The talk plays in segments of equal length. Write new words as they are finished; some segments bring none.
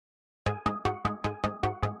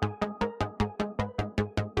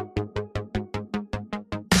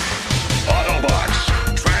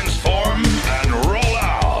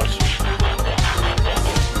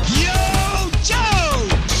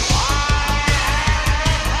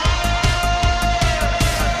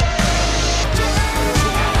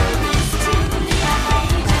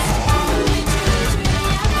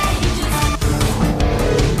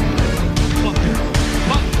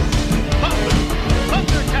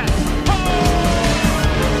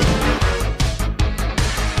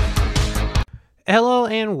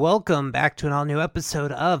and welcome back to an all-new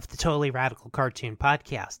episode of the Totally Radical Cartoon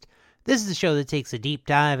Podcast. This is a show that takes a deep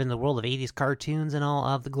dive in the world of 80s cartoons and all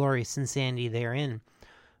of the glorious insanity therein.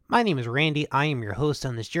 My name is Randy. I am your host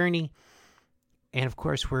on this journey. And of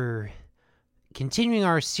course, we're continuing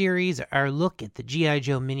our series, our look at the G.I.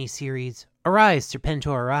 Joe miniseries, Arise,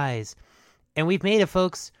 Serpentor, Arise. And we've made it,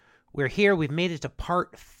 folks. We're here. We've made it to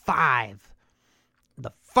part 5.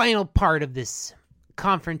 The final part of this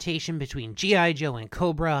confrontation between G.I. Joe and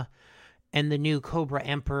Cobra and the new Cobra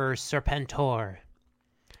Emperor Serpentor.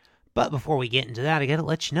 But before we get into that, I gotta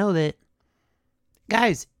let you know that,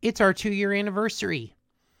 guys, it's our 2-year anniversary.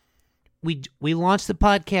 We launched the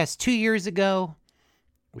podcast 2 years ago.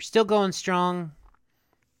 We're still going strong.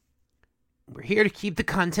 We're here to keep the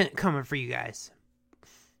content coming for you guys.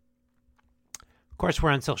 Of course,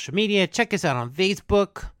 we're on social media. Check us out on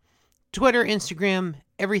Facebook, Twitter, Instagram,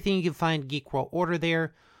 everything you can find Geek World Order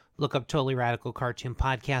there. Look up Totally Radical Cartoon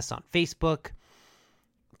Podcast on Facebook.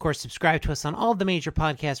 Of course, subscribe to us on all the major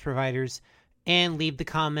podcast providers and leave the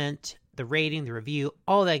comment, the rating, the review,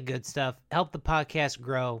 all that good stuff. Help the podcast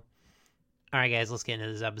grow. All right, guys, let's get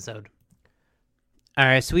into this episode. All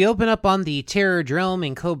right, so we open up on the Terrordrome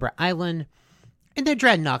in Cobra Island, and the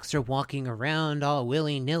Dreadnoks are walking around all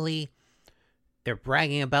willy-nilly. They're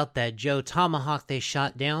bragging about that Joe Tomahawk they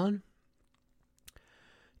shot down.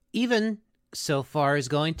 Even so far as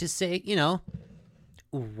going to say,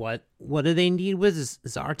 what do they need with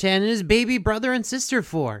Zartan and his baby brother and sister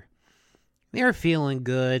for? They're feeling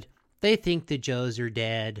good. They think the Joes are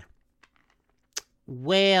dead.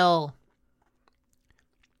 Well,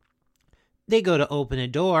 they go to open a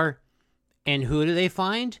door, and who do they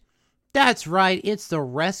find? That's right, it's the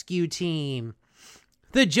rescue team.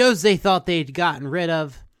 The Joes they thought they'd gotten rid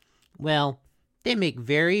of. Well, they make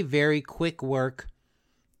very, very quick work.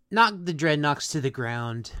 Knock the Dreadnoks to the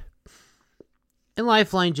ground. And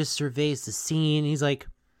Lifeline just surveys the scene. He's like,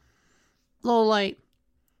 Lowlight,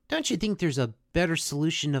 don't you think there's a better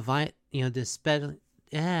solution to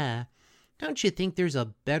don't you think there's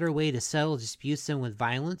a better way to settle disputes than with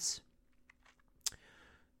violence?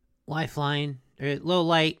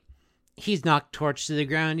 Lowlight, he's knocked Torch to the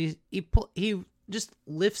ground. He just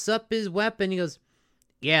lifts up his weapon. He goes,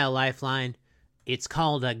 yeah, Lifeline, it's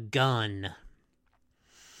called a gun.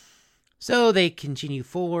 So they continue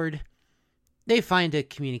forward. They find a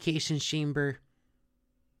communications chamber,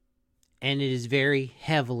 and it is very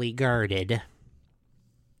heavily guarded.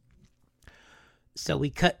 So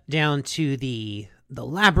we cut down to the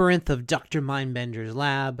labyrinth of Dr. Mindbender's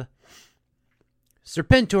lab.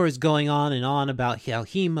 Serpentor is going on and on about how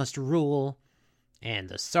he must rule, and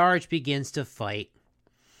the Sarge begins to fight.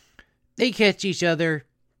 They catch each other,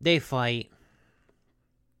 they fight.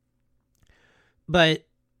 But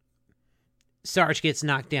Sarge gets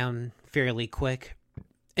knocked down fairly quick.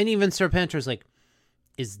 And even Serpentor's like,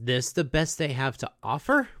 is this the best they have to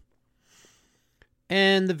offer?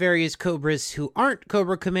 And the various Cobras who aren't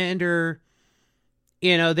Cobra Commander,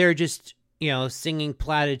 they're just, singing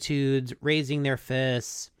platitudes, raising their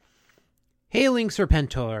fists, hailing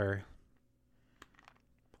Serpentor.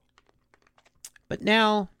 But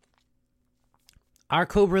now, our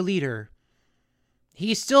Cobra leader,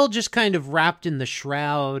 he's still just kind of wrapped in the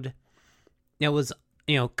shroud that was,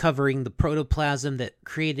 covering the protoplasm that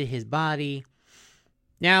created his body.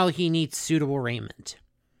 Now he needs suitable raiment.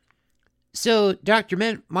 So Dr.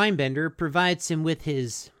 Mindbender provides him with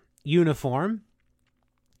his uniform.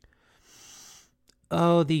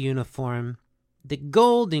 Oh, the uniform. The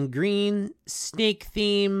gold and green snake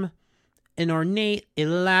theme. An ornate,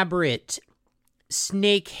 elaborate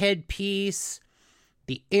snake headpiece.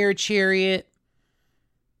 The air chariot,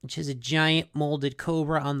 which has a giant molded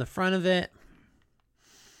cobra on the front of it.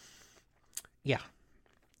 Yeah.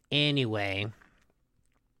 Anyway,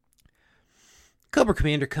 Cobra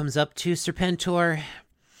Commander comes up to Serpentor.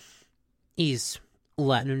 He's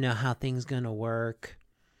letting him know how things gonna work.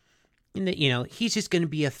 And that, he's just gonna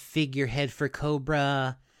be a figurehead for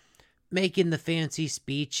Cobra, making the fancy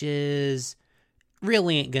speeches.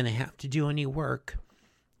 Really ain't gonna have to do any work.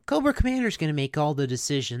 Cobra Commander's gonna make all the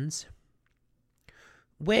decisions.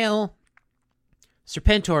 Well,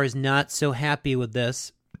 Serpentor is not so happy with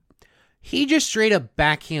this. He just straight up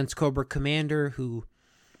backhands Cobra Commander, who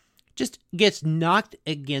just gets knocked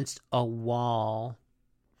against a wall.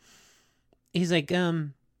 He's like,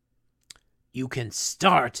 you can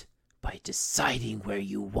start by deciding where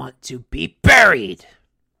you want to be buried.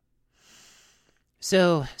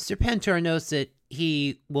 So Serpentor knows that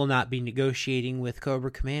he will not be negotiating with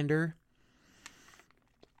Cobra Commander.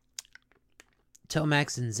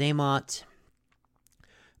 Tomax and Xamot,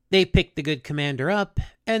 they pick the good commander up,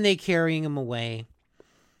 and they carry him away.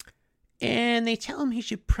 And they tell him he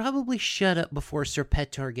should probably shut up before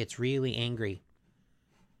Serpentor gets really angry.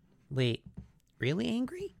 Wait, really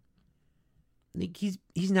angry? Like he's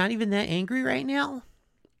not even that angry right now?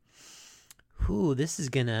 Ooh, this is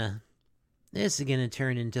gonna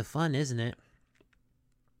turn into fun, isn't it?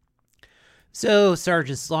 So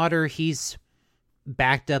Sergeant Slaughter, he's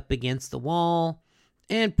backed up against the wall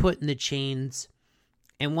and put in the chains,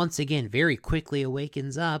 and once again very quickly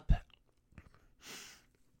awakens up.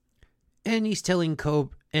 And he's telling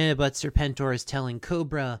but Serpentor is telling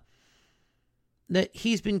Cobra that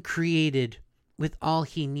he's been created with all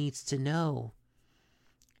he needs to know.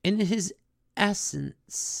 In his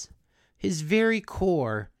essence, his very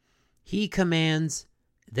core, he commands,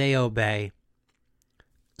 they obey.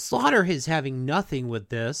 Slaughter is having nothing with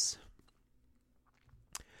this.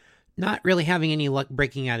 Not really having any luck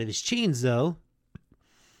breaking out of his chains, though.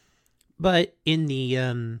 But in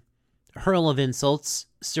the hurl of insults,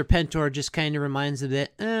 Serpentor just kind of reminds him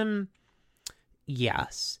that,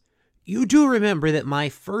 yes, you do remember that my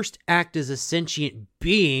first act as a sentient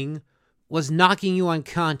being was knocking you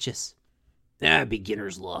unconscious.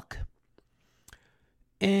 Beginner's luck.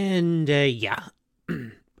 And, yeah.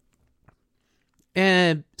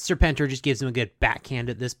 And Serpentor just gives him a good backhand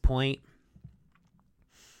at this point.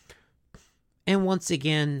 And once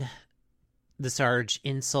again, the Sarge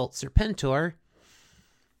insults Serpentor,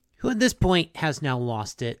 who at this point has now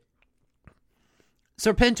lost it.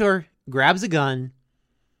 Serpentor grabs a gun,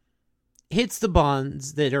 hits the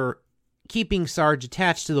bonds that are keeping Sarge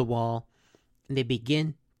attached to the wall, and they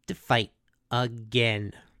begin to fight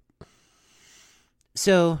again.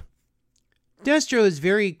 So, Destro is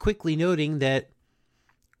very quickly noting that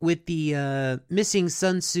with the missing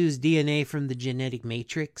Sun Tzu's DNA from the genetic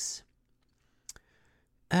matrix,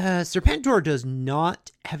 Serpentor does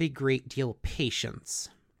not have a great deal of patience.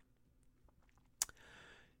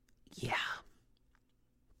 Yeah.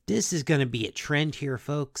 This is going to be a trend here,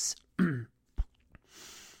 folks.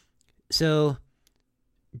 So,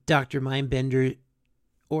 Dr. Mindbender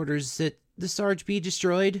orders that the Sarge be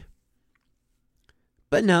destroyed.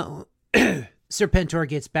 But no, Serpentor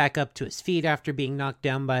gets back up to his feet after being knocked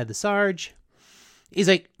down by the Sarge. He's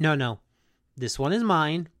like, no, this one is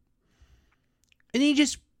mine. And he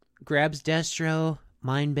just grabs Destro,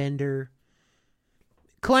 Mindbender,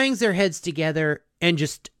 clangs their heads together, and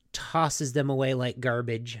just tosses them away like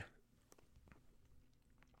garbage.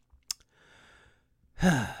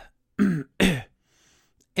 And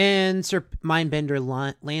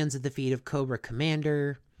Mindbender lands at the feet of Cobra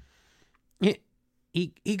Commander.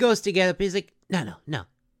 He goes to get up. He's like, no,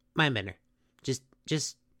 Mindbender,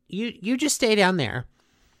 just you just stay down there.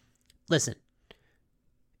 Listen,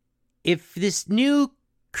 if this new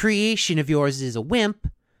creation of yours is a wimp,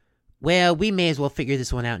 well, we may as well figure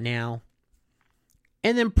this one out now.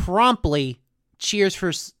 And then promptly cheers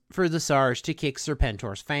for the Sarge to kick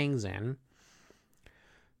Serpentor's fangs in.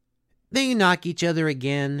 They knock each other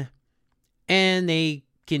again, and they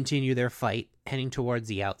continue their fight, heading towards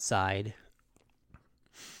the outside.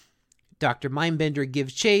 Dr. Mindbender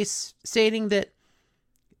gives chase, stating that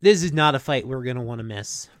this is not a fight we're going to want to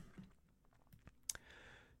miss.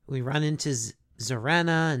 We run into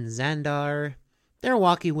Zarana and Xandar. They're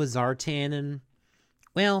walking with Zartan, and,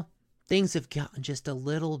 well, things have gotten just a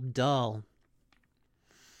little dull.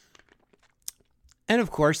 And,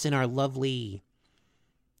 of course, in our lovely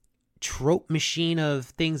trope machine of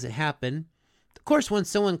things that happen, of course, when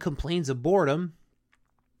someone complains of boredom,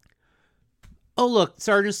 oh, look,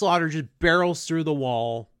 Sergeant Slaughter just barrels through the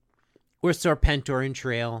wall with Serpentor in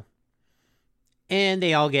trail, and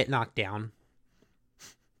they all get knocked down.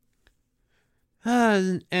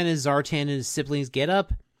 And as Zartan and his siblings get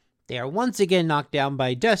up, they are once again knocked down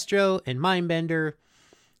by Destro and Mindbender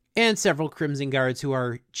and several Crimson Guards who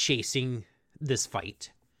are chasing this fight.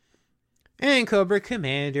 And Cobra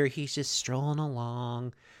Commander, he's just strolling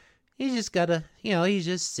along. He's just he's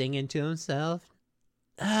just singing to himself.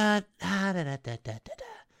 Not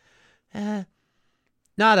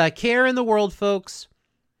a care in the world, folks.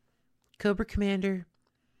 Cobra Commander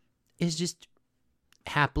is just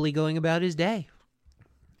happily going about his day.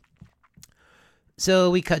 So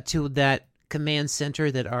we cut to that command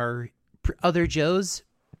center that our other Joes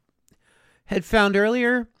had found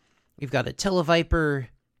earlier. We've got a Televiper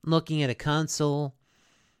looking at a console,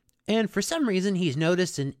 and for some reason he's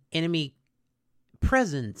noticed an enemy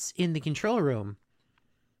presence in the control room,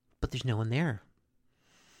 but there's no one there.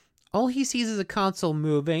 All he sees is a console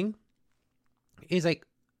moving. He's like,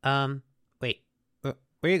 wait, where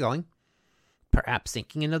are you going? Perhaps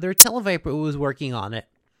thinking another Televiper was working on it.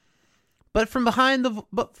 But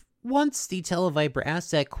but once the Televiper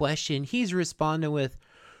asks that question, he's responding with,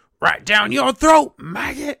 Right down your throat,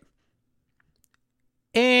 maggot!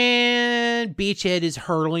 And Beachhead is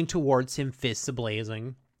hurtling towards him, fists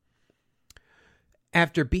ablazing.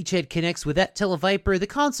 After Beachhead connects with that Televiper, the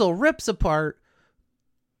console rips apart.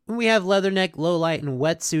 We have Leatherneck, Lowlight, and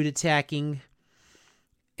Wetsuit attacking.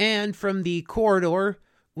 And from the corridor,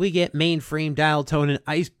 we get Mainframe, Dial Tone, and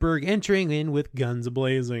Iceberg entering in with guns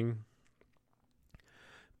ablazing.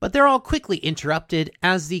 But they're all quickly interrupted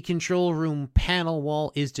as the control room panel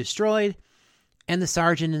wall is destroyed, and the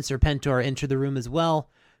Sergeant and Serpentor enter the room as well,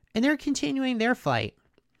 and they're continuing their fight.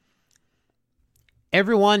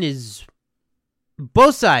 Everyone is...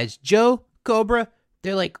 both sides, Joe, Cobra,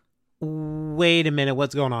 they're like, wait a minute,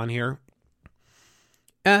 what's going on here?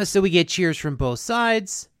 So we get cheers from both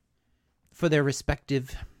sides for their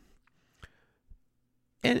respective...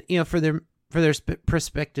 and, for their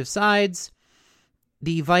prospective sides.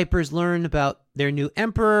 The Vipers learn about their new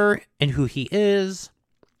Emperor and who he is.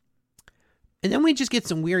 And then we just get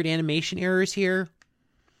some weird animation errors here.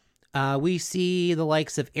 We see the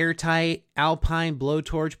likes of Airtight, Alpine,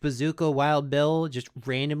 Blowtorch, Bazooka, Wild Bill just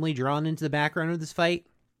randomly drawn into the background of this fight.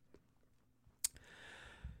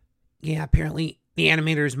 Yeah, apparently the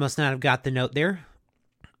animators must not have got the note there.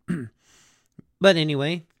 But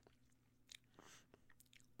anyway,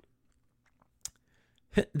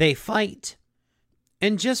 they fight.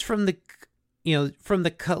 And just from the,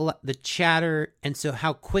 the chatter, and so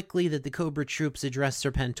how quickly that the Cobra troops address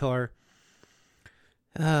Serpentor.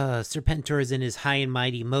 Serpentor is in his high and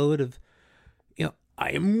mighty mode of, I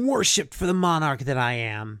am worshipped for the monarch that I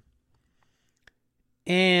am.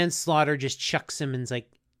 And Slaughter just chucks him and is like,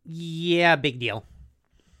 yeah, big deal.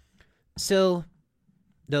 So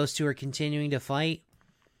those two are continuing to fight.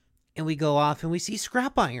 And we go off and we see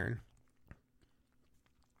Scrap Iron.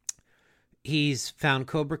 He's found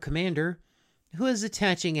Cobra Commander, who is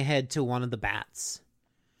attaching a head to one of the bats.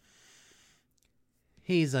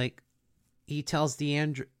 He's like, he tells the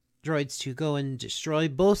androids to go and destroy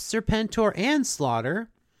both Serpentor and Slaughter.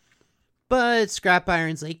 But Scrap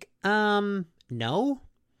Iron's like, no.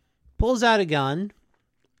 Pulls out a gun.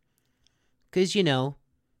 Because,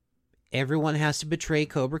 everyone has to betray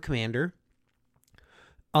Cobra Commander.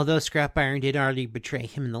 Although Scrap Iron did already betray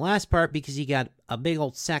him in the last part because he got a big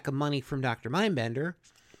old sack of money from Dr. Mindbender.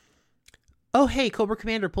 Oh, hey, Cobra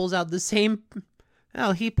Commander pulls out the same...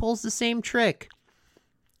 Oh, he pulls the same trick.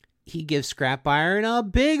 He gives Scrap Iron a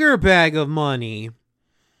bigger bag of money.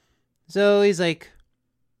 So he's like,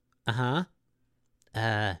 you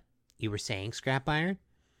were saying, Scrap Iron?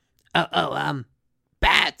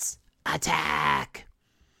 Bats, attack!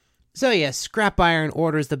 So yes, Scrap Iron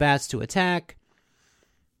orders the bats to attack.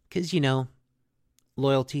 Because,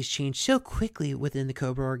 loyalties change so quickly within the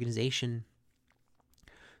Cobra organization.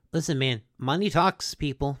 Listen, man, money talks,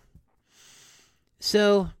 people.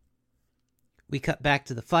 So, we cut back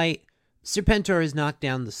to the fight. Serpentor has knocked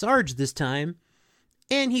down the Sarge this time,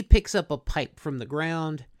 and he picks up a pipe from the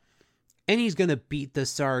ground, and he's going to beat the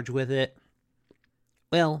Sarge with it.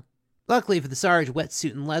 Well, luckily for the Sarge,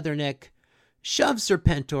 Wetsuit and Leatherneck shoves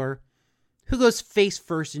Serpentor, who goes face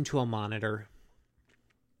first into a monitor.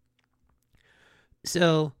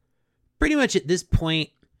 So, pretty much at this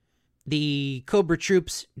point, the Cobra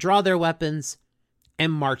troops draw their weapons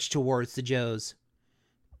and march towards the Joes.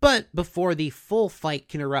 But before the full fight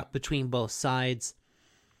can erupt between both sides,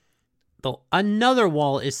 another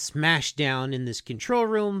wall is smashed down in this control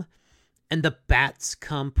room, and the bats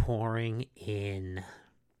come pouring in.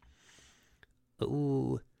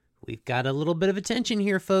 Ooh, we've got a little bit of a tension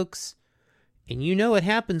here, folks. And you know what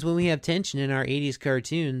happens when we have tension in our 80s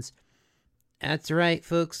cartoons. That's right,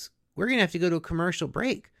 folks. We're going to have to go to a commercial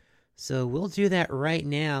break. So we'll do that right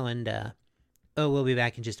now, and we'll be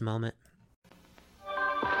back in just a moment.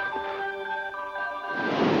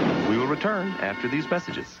 We will return after these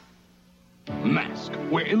messages. Mask,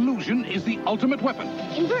 where illusion is the ultimate weapon.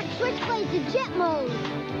 Invert switchblade to jet mode.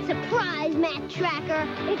 Surprise, Matt Tracker.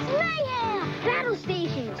 It's mayhem. Battle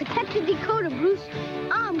station. Protective decoder, Bruce.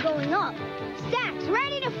 I'm going up. Stacks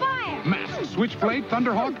ready to fire. Mask, Switchblade,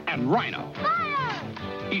 Thunderhawk, and Rhino. Fire!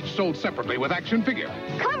 Each sold separately with action figure.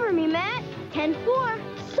 Cover me, Matt. 10-4.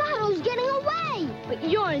 Saddle's getting away. But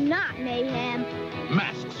you're not, Mayhem.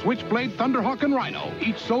 Mask, Switchblade, Thunderhawk, and Rhino.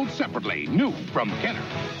 Each sold separately. New from Kenner.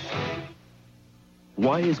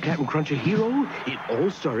 Why is Captain Crunch a hero? It all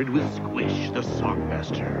started with Squish, the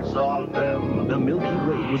Sogmaster. Sog them. The Milky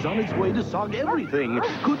Way was on its way to sog everything.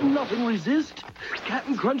 Could nothing resist?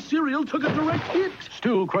 Captain Crunch cereal took a direct hit.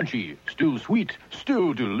 Still crunchy, still sweet,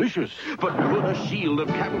 still delicious. But could a shield of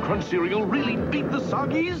Captain Crunch cereal really beat the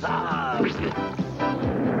Soggies?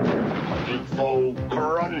 It's so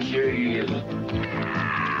crunchy.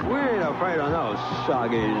 We're ain't afraid of no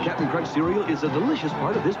soggy. Captain Crunch cereal is a delicious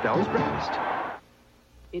part of this balanced breakfast.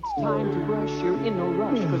 It's time to brush, you're in no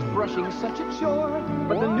rush, cause brushing's such a chore.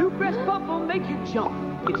 But the new Crest Puff will make you jump.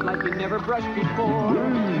 It's like you never brushed before.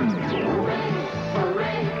 Hooray,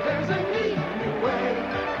 hooray, there's a neat new way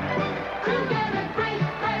to get a great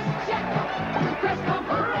Crest checkup. Crest Puff,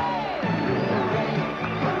 hooray! Hooray,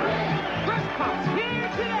 hooray, Crest Puff's here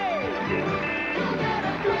today. To get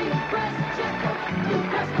a great Crest checkup.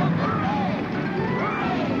 Crest Puff, hooray!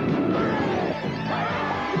 Hooray,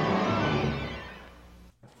 hooray!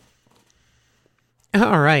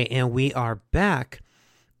 All right, and we are back.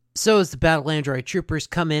 So as the battle android troopers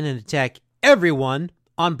come in and attack everyone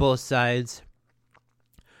on both sides,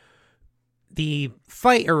 the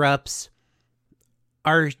fight erupts.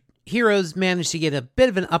 Our heroes manage to get a bit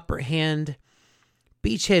of an upper hand.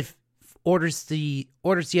 Beachhead orders the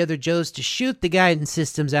other Joes to shoot the guidance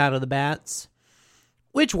systems out of the bats,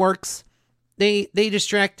 which works. They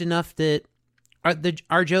distract enough that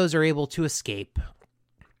our Joes are able to escape.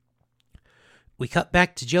 We cut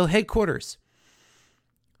back to Joe headquarters.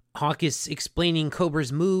 Hawk is explaining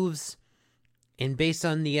Cobra's moves, and based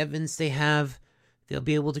on the evidence they have, they'll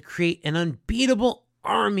be able to create an unbeatable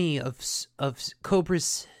army of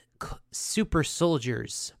Cobra's super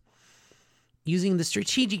soldiers, using the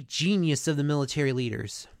strategic genius of the military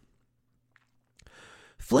leaders.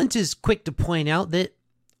 Flint is quick to point out that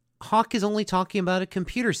Hawk is only talking about a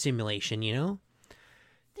computer simulation, you know?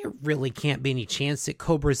 There really can't be any chance that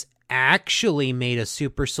Cobra's actually made a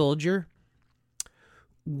super soldier.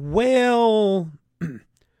 Well,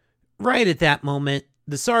 right at that moment,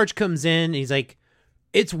 the Sarge comes in and he's like,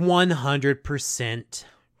 it's 100%.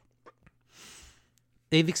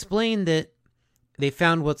 They've explained that they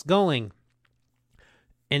found what's going.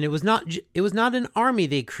 And it was not an army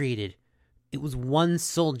they created. It was one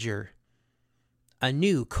soldier. A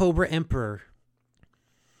new Cobra Emperor.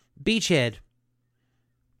 Beachhead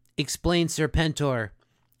explains Serpentor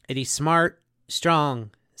that he's smart,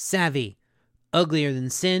 strong, savvy, uglier than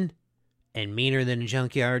sin, and meaner than a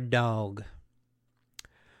junkyard dog.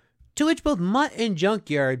 To which both Mutt and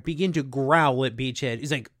Junkyard begin to growl at Beachhead.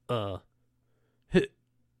 He's like, no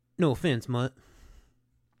offense, Mutt.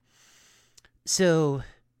 So,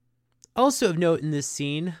 also of note in this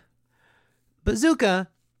scene, Bazooka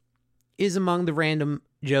is among the random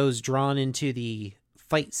Joes drawn into the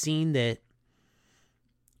fight scene that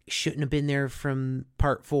shouldn't have been there from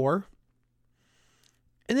part 4.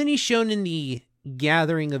 And then he's shown in the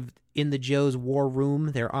gathering in the Joe's war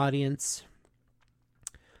room, their audience.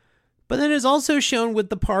 But then is also shown with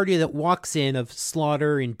the party that walks in of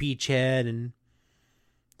Slaughter and Beachhead, and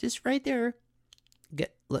just right there,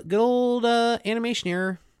 good old animation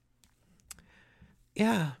error.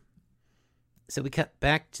 Yeah. So we cut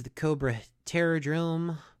back to the Cobra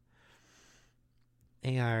Terrordrome.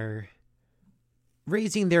 They are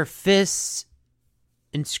raising their fists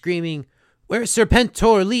and screaming, "Where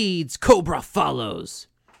Serpentor leads, Cobra follows."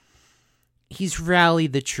 He's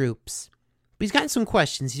rallied the troops, but he's got some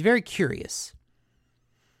questions. He's very curious.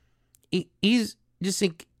 He's just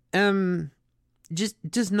like,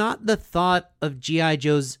 does not the thought of G.I.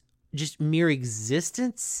 Joe's just mere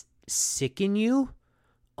existence sicken you,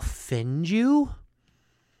 offend you?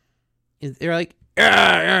 And they're like,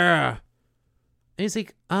 yeah. And he's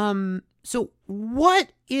like, so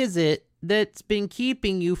what is it that's been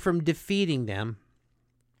keeping you from defeating them?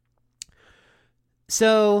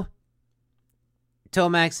 So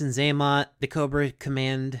Tomax and Xamot, the Cobra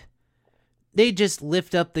Command, they just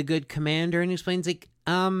lift up the good commander and explains like,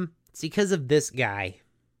 it's because of this guy.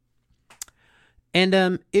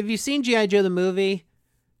 And if you've seen G.I. Joe the movie,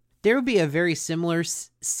 there would be a very similar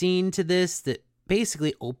scene to this that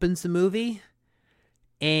basically opens the movie.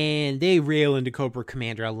 And they rail into Cobra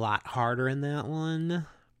Commander a lot harder in that one.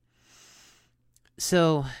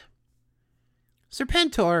 So,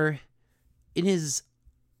 Serpentor, in his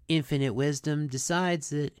infinite wisdom,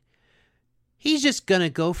 decides that he's just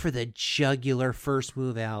gonna go for the jugular first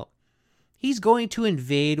move out. He's going to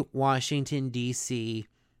invade Washington, D.C.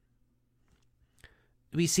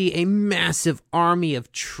 We see a massive army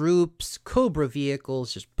of troops, Cobra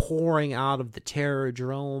vehicles just pouring out of the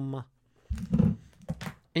Terrordrome.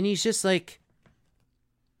 And he's just like,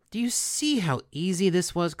 do you see how easy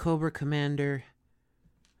this was, Cobra Commander?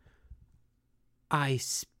 I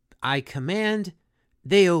command,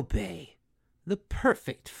 they obey. The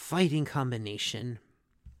perfect fighting combination.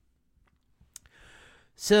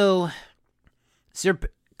 So,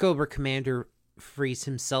 Cobra Commander frees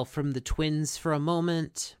himself from the twins for a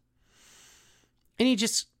moment. And he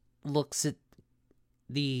just looks at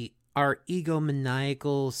our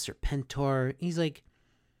egomaniacal Serpentor. He's like,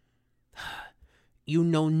 You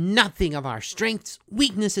know nothing of our strengths,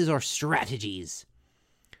 weaknesses, or strategies.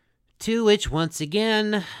 To which, once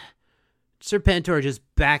again, Serpentor just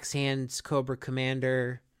backhands Cobra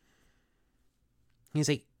Commander. He's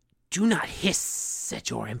like, do not hiss at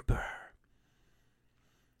your emperor.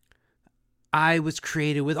 I was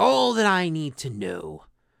created with all that I need to know.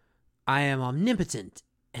 I am omnipotent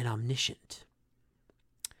and omniscient.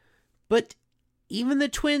 But even the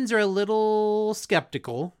twins are a little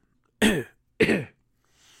skeptical. It's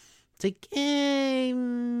like,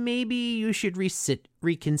 maybe you should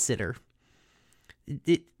reconsider.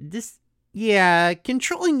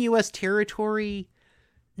 Controlling U.S. territory,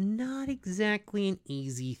 not exactly an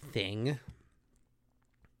easy thing.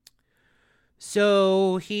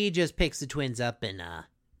 So he just picks the twins up and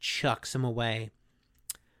chucks them away.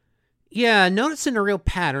 Yeah, noticing a real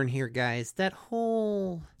pattern here, guys. That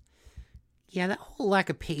whole lack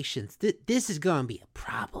of patience. This is going to be a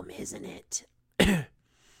problem, isn't it?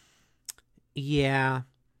 Yeah.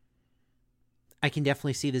 I can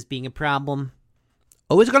definitely see this being a problem.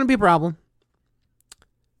 Always going to be a problem.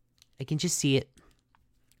 I can just see it.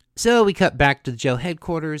 So we cut back to the Joe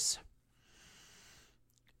headquarters.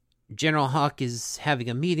 General Hawk is having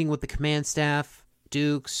a meeting with the command staff.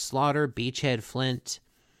 Dukes, Slaughter, Beachhead, Flint.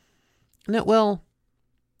 And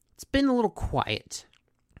it's been a little quiet.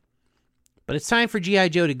 But it's time for G.I.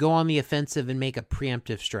 Joe to go on the offensive and make a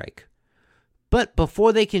preemptive strike. But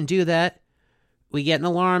before they can do that, we get an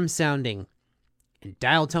alarm sounding. And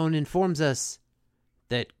dial tone informs us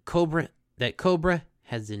that Cobra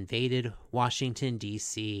has invaded Washington,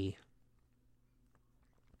 D.C.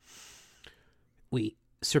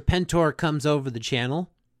 Serpentor comes over the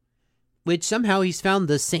channel, which somehow he's found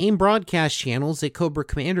the same broadcast channels that Cobra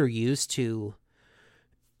Commander used to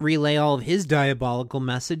relay all of his diabolical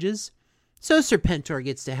messages. So Serpentor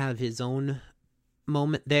gets to have his own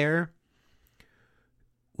moment there.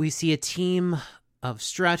 We see a team of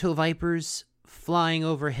Stratovipers flying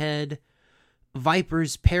overhead,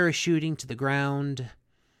 Vipers parachuting to the ground,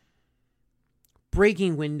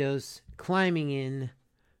 breaking windows, climbing in,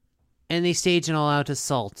 and they stage an all-out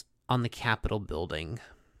assault on the Capitol building.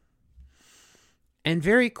 And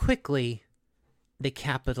very quickly, the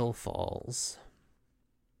Capitol falls.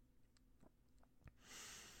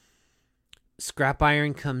 Scrap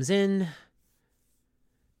Iron comes in.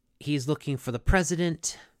 He's looking for the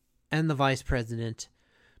president and the vice president.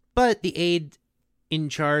 But the aide in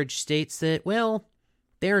charge states that,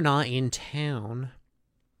 they're not in town.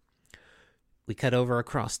 We cut over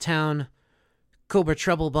across town. Cobra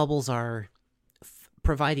Trouble Bubbles are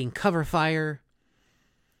providing cover fire.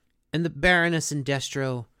 And the Baroness and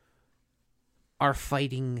Destro are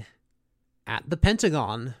fighting at the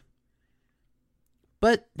Pentagon.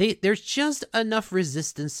 But there's just enough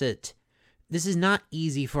resistance that this is not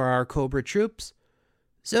easy for our Cobra troops.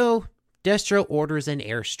 So Destro orders an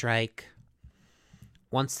airstrike.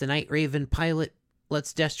 Once the Night Raven pilot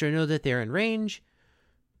lets Destro know that they're in range,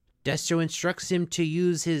 Destro instructs him to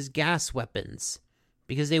use his gas weapons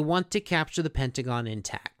because they want to capture the Pentagon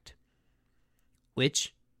intact.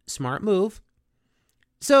 Which, smart move.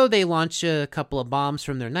 So they launch a couple of bombs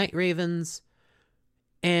from their Night Ravens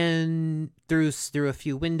and through a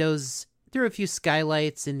few windows, through a few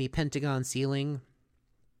skylights in the Pentagon ceiling.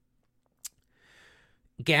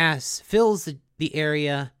 Gas fills the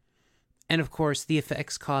area, and of course the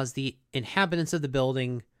effects cause the inhabitants of the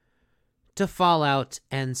building to fall out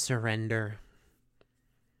and surrender.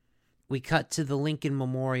 We cut to the Lincoln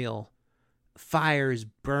Memorial, fires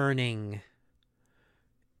burning,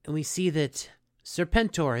 and we see that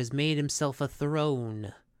Serpentor has made himself a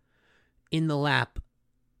throne in the lap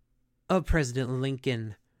of President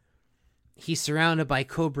Lincoln. He's surrounded by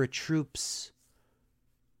Cobra troops.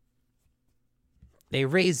 They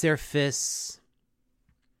raise their fists,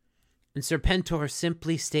 and Serpentor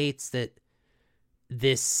simply states that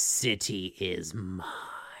this city is mine.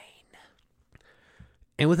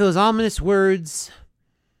 And with those ominous words,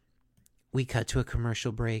 we cut to a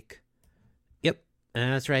commercial break. Yep,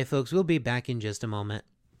 that's right, folks. We'll be back in just a moment.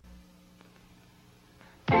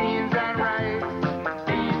 Beans and rice,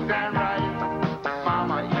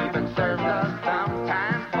 Mama even serves us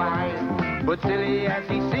sometimes twice. But silly as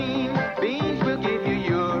he seems, beans will give you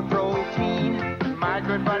your protein. My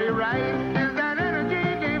good buddy rice is an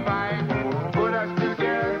energy divine. Put us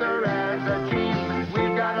together as a team.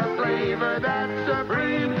 We've got a flavor that's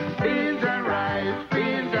supreme. Beans and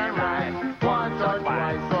rice, once or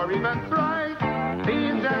twice or even thrice.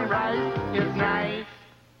 Beans and rice is nice.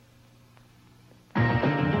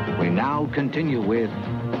 We now continue with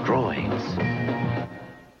Droids.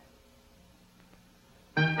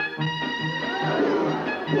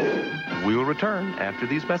 return after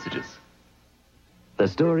these messages. The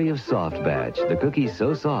story of Soft Batch. The cookies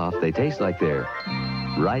so soft they taste like they're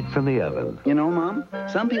right from the oven. You know, Mom,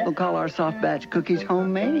 some people call our Soft Batch cookies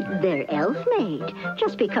homemade. They're elf-made.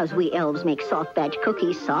 Just because we elves make Soft Batch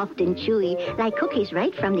cookies soft and chewy, like cookies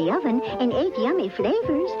right from the oven, and 8 yummy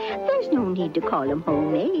flavors, there's no need to call them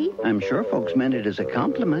homemade. I'm sure folks meant it as a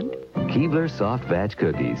compliment. Keebler Soft Batch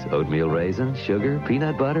cookies. Oatmeal raisin, sugar,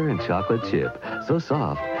 peanut butter, and chocolate chip. So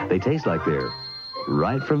soft, they taste like they're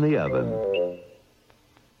right from the oven.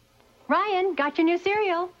 Ryan, got your new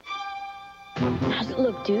cereal. How's it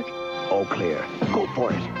look, Duke? All clear. Go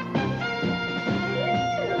for it.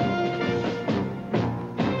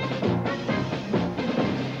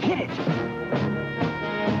 Hit it.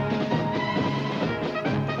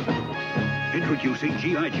 Introducing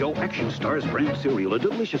G.I. Joe Action Stars brand cereal, a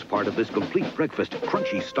delicious part of this complete breakfast.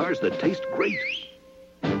 Crunchy stars that taste great.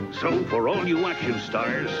 So, for all you Action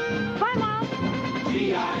Stars... Bye, Mom.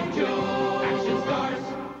 G.I. Joe Action Stars.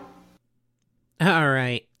 All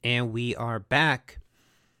right, and we are back.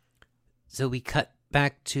 So we cut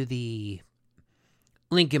back to the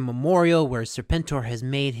Lincoln Memorial where Serpentor has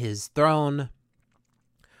made his throne.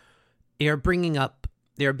 They are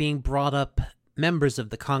being brought up members of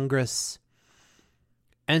the Congress.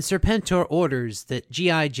 And Serpentor orders that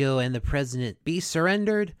G.I. Joe and the president be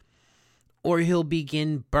surrendered, or he'll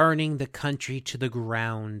begin burning the country to the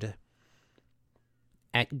ground.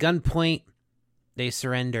 At gunpoint, they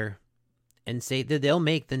surrender and say that they'll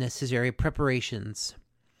make the necessary preparations.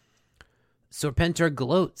 Serpentor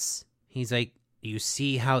gloats. He's like, you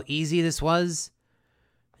see how easy this was?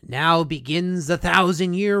 Now begins the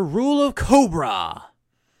 1,000-year rule of Cobra.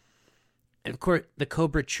 And of course, the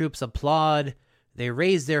Cobra troops applaud. They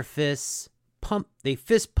raise their fists, they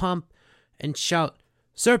fist pump, and shout,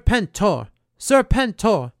 Serpentor!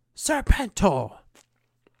 Serpentor! Serpentor!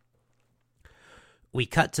 We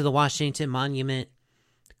cut to the Washington Monument.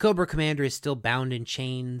 The Cobra commander is still bound in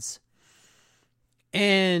chains.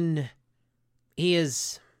 And he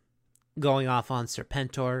is going off on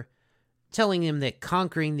Serpentor, telling him that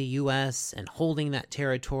conquering the U.S. and holding that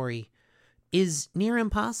territory is near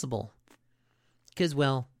impossible. Because,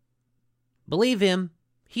 well, believe him,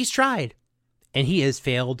 he's tried. And he has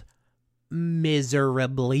failed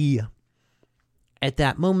miserably. At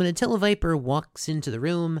that moment, a Televiper walks into the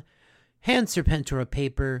room, hands Serpentor a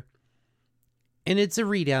paper, and it's a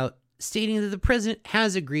readout stating that the president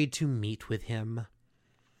has agreed to meet with him.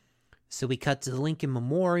 So we cut to the Lincoln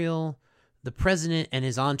Memorial. The president and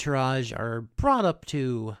his entourage are brought up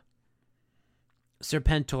to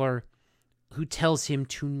Serpentor, who tells him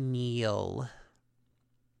to kneel.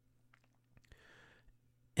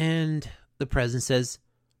 And the president says,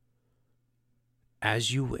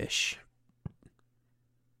 as you wish.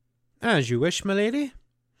 As you wish, my lady.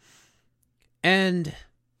 And,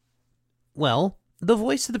 well, the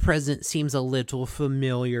voice of the president seems a little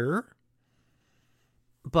familiar.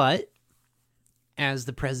 But, as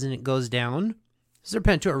the president goes down,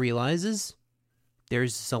 Serpentor realizes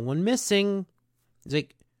there's someone missing. He's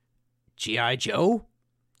like, G.I. Joe?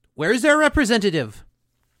 Where's their representative?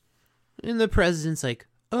 And the president's like,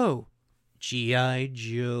 oh, G.I.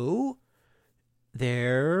 Joe?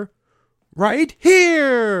 They're right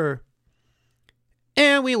here!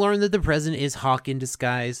 And we learn that the president is Hawk in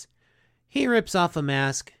disguise. He rips off a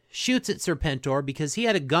mask, shoots at Serpentor because he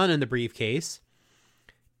had a gun in the briefcase.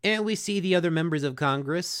 And we see the other members of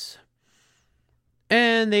Congress.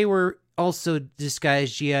 And they were also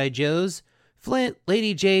disguised G.I. Joes. Flint,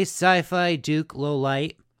 Lady J, Sci-Fi, Duke,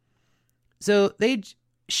 Lowlight. So they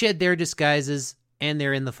shed their disguises and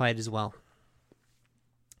they're in the fight as well.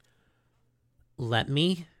 Let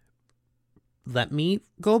me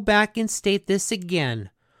go back and state this again.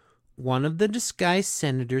 One of the disguised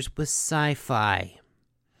senators was Sci-Fi,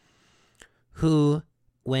 who,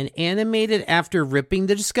 when animated after ripping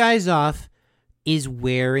the disguise off, is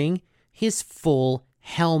wearing his full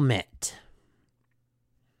helmet.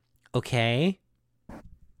 Okay?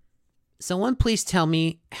 Someone please tell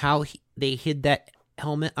me how they hid that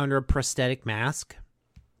helmet under a prosthetic mask.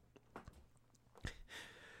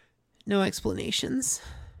 No explanations.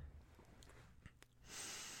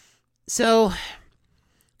 So,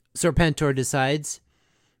 Serpentor decides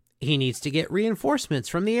he needs to get reinforcements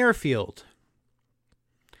from the airfield.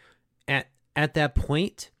 At that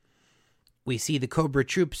point, we see the Cobra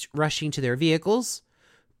troops rushing to their vehicles,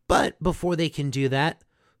 but before they can do that,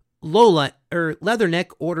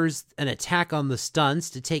 Leatherneck orders an attack on the stuns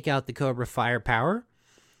to take out the Cobra firepower.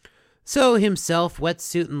 So himself,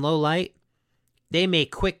 Wetsuit, and Lowlight, they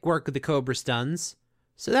make quick work of the Cobra stuns,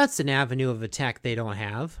 so that's an avenue of attack they don't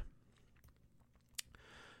have.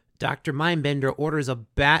 Dr. Mindbender orders a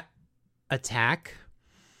bat attack,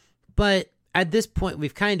 but at this point,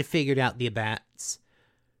 we've kind of figured out the bats.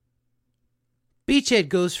 Beachhead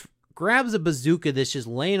grabs a bazooka that's just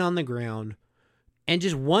laying on the ground, and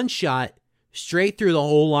just one shot straight through the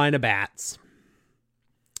whole line of bats.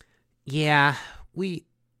 Yeah,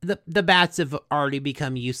 the bats have already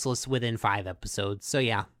become useless within 5 episodes, so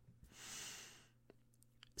yeah.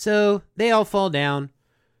 So they all fall down.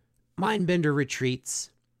 Mindbender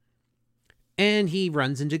retreats, and he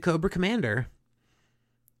runs into Cobra Commander.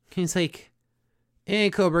 He's like,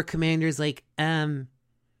 and Cobra Commander's like, yeah,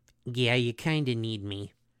 you kind of need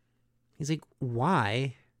me. He's like,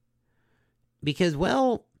 why? Because,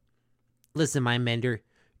 well, listen, Mindbender,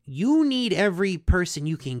 you need every person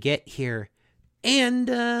you can get here. And,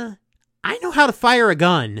 I know how to fire a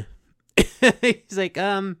gun. He's like,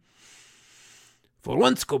 for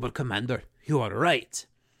once, Cobra Commander, you are right.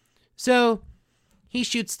 So, he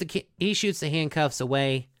shoots the handcuffs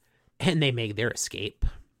away, and they make their escape.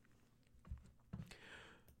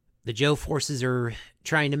 The Joe forces are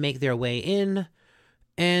trying to make their way in,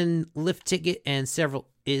 and Lift Ticket and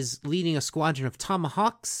is leading a squadron of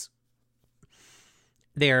Tomahawks.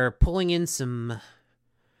 They're pulling in some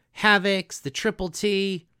Havocs, the Triple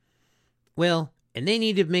T. Well, and they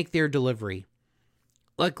need to make their delivery.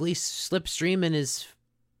 Luckily, Slipstream and his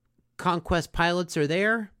Conquest pilots are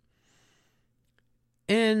there.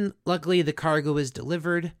 And luckily, the cargo is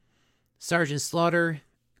delivered. Sergeant Slaughter,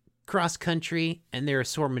 Cross Country, and their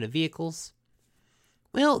assortment of vehicles.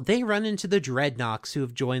 Well, they run into the Dreadnoks who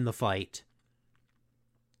have joined the fight.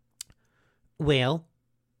 Well,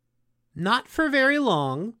 not for very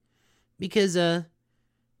long, because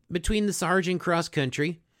between the Sergeant Cross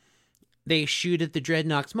Country, they shoot at the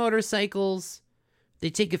Dreadnoks motorcycles, they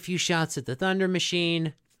take a few shots at the Thunder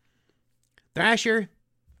Machine. Thrasher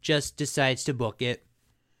just decides to book it.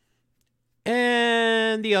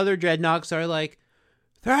 And the other Dreadnoks are like,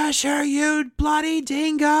 Thrasher, you bloody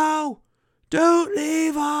dingo! Don't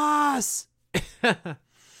leave us!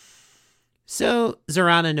 So,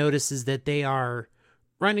 Zarana notices that they are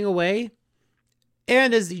running away.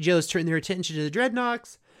 And as the Joes turn their attention to the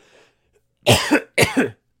Dreadnoks,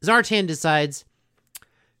 Zartan decides,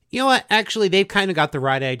 you know what? Actually, they've kind of got the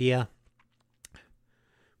right idea.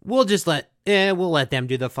 We'll let them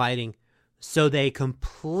do the fighting. So they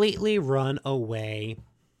completely run away.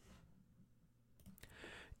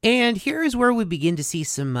 And here is where we begin to see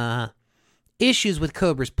some issues with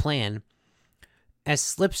Cobra's plan. As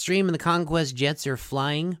Slipstream and the Conquest jets are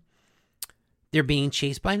flying, they're being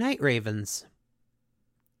chased by Night Ravens.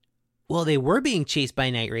 Well, they were being chased by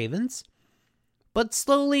Night Ravens, but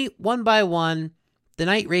slowly, one by one, the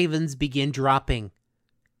Night Ravens begin dropping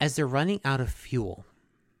as they're running out of fuel.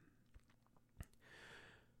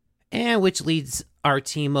 And which leads our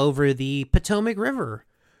team over the Potomac River,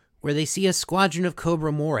 where they see a squadron of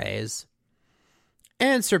Cobra Morays.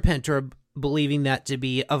 And Serpentor, believing that to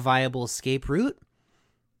be a viable escape route,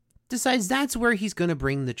 decides that's where he's going to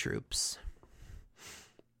bring the troops.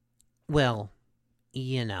 Well,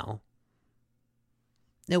 you know.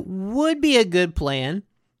 It would be a good plan,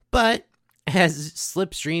 but as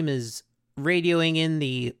Slipstream is radioing in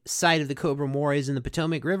the side of the Cobra Morays in the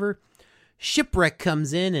Potomac River, Shipwreck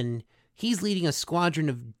comes in and he's leading a squadron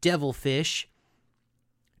of Devilfish.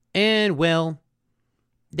 And, well,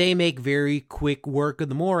 they make very quick work of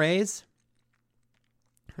the Morays.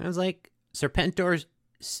 I was like, Serpentor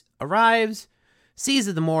arrives, sees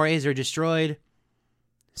that the Morays are destroyed.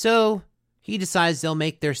 So, he decides they'll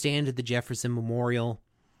make their stand at the Jefferson Memorial.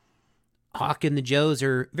 Hawk and the Joes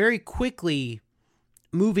are very quickly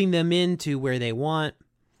moving them into where they want.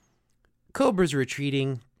 Cobra's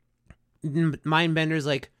retreating. Mindbender's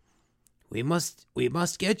like, we must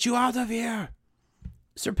get you out of here.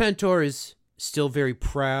 Serpentor is still very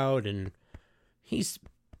proud, and he's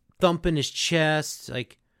thumping his chest,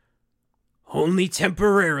 like, only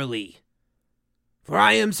temporarily, for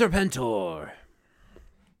I am Serpentor.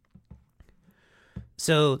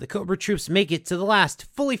 So the Cobra troops make it to the last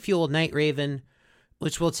fully fueled Night Raven,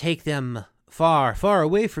 which will take them far, far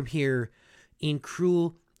away from here in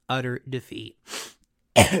cruel, utter defeat.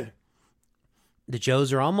 The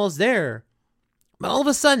Joes are almost there, but all of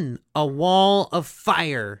a sudden, a wall of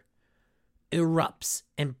fire erupts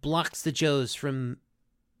and blocks the Joes from,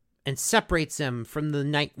 and separates them from the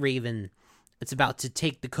Night Raven that's about to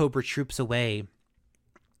take the Cobra troops away.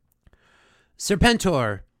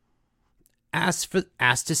 Serpentor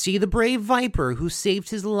asks to see the brave Viper who saved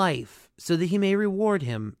his life so that he may reward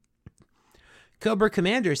him. Cobra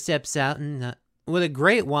Commander steps out and with a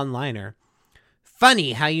great one-liner.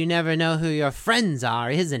 Funny how you never know who your friends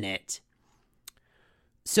are, isn't it?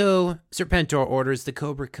 So Serpentor orders the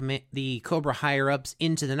Cobra higher-ups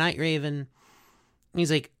into the Night Raven.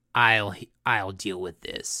 He's like, I'll deal with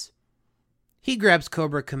this. He grabs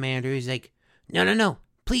Cobra Commander. He's like, no,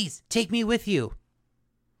 please take me with you.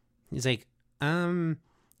 He's like, I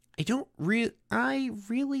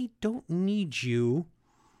really don't need you.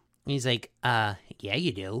 He's like, yeah,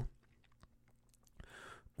 you do.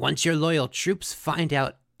 Once your loyal troops find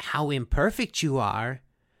out how imperfect you are,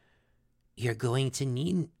 you're going to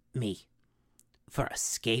need me for a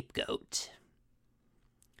scapegoat.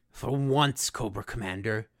 For once, Cobra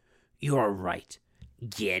Commander, you're right.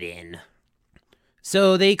 Get in.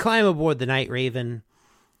 So they climb aboard the Night Raven,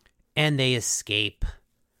 and they escape.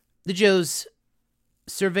 The Joes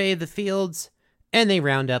survey the fields, and they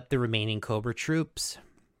round up the remaining Cobra troops.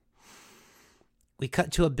 We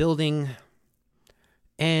cut to a building,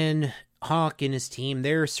 and Hawk and his team,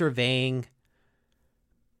 they're surveying,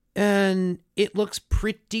 and it looks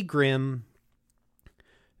pretty grim.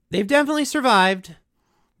 They've definitely survived,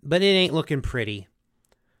 but it ain't looking pretty.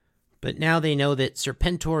 But now they know that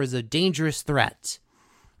Serpentor is a dangerous threat,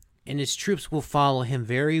 and his troops will follow him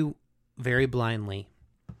very, very blindly.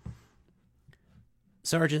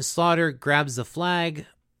 Sergeant Slaughter grabs the flag,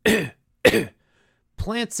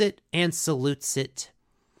 plants it, and salutes it,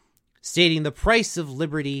 stating the price of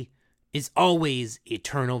liberty is always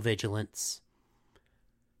eternal vigilance.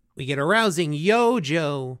 We get a rousing Yo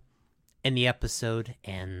Joe, and the episode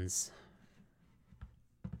ends.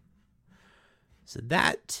 So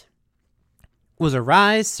that was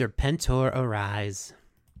Arise, Serpentor, Arise.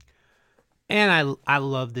 And I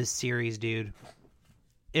love this series, dude.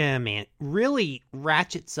 Yeah, man. Really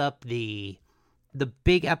ratchets up the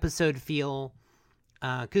big episode feel.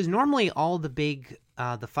 Because normally all the big,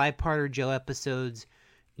 the 5-parter Joe episodes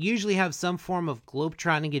usually have some form of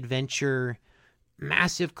globetrotting adventure,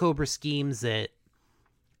 massive Cobra schemes that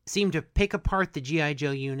seem to pick apart the G.I.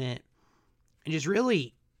 Joe unit and just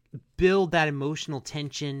really build that emotional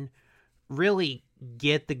tension, really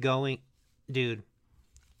get the going. Dude,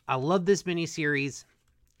 I love this miniseries.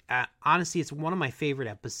 Honestly, it's one of my favorite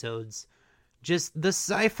episodes. Just the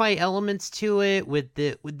sci-fi elements to it with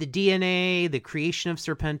the DNA, the creation of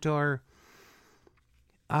Serpentor.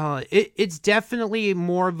 It's definitely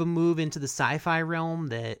more of a move into the sci-fi realm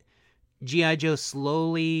that G.I. Joe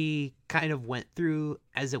slowly kind of went through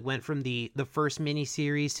as it went from the first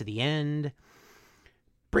miniseries to the end,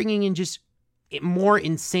 bringing in just more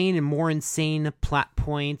insane plot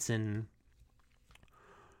points. And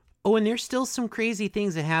there's still some crazy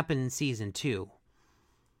things that happen in season 2.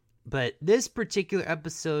 But this particular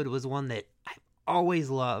episode was one that I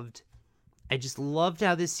always loved. I just loved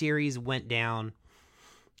how this series went down.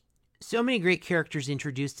 So many great characters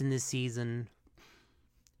introduced in this season,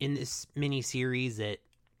 in this mini-series that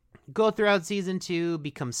go throughout season 2,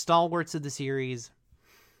 become stalwarts of the series.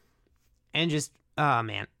 And just,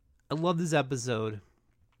 man, I love this episode.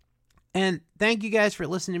 And thank you guys for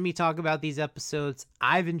listening to me talk about these episodes.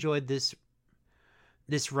 I've enjoyed this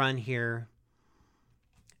run here.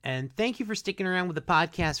 And thank you for sticking around with the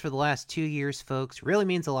podcast for the last 2 years, folks. Really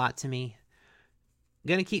means a lot to me. I'm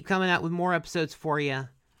going to keep coming out with more episodes for you.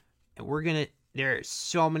 And there are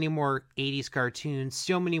so many more 80s cartoons,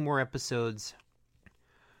 so many more episodes.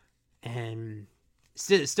 And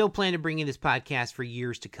still plan to bring you this podcast for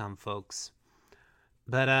years to come, folks.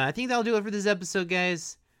 But I think that'll do it for this episode,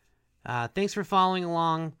 guys. Thanks for following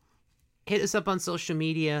along. Hit us up on social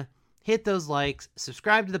media. Hit those likes.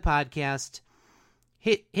 Subscribe to the podcast.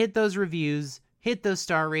 Hit those reviews, hit those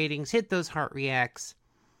star ratings, hit those heart reacts,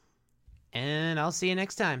 and I'll see you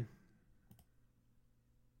next time.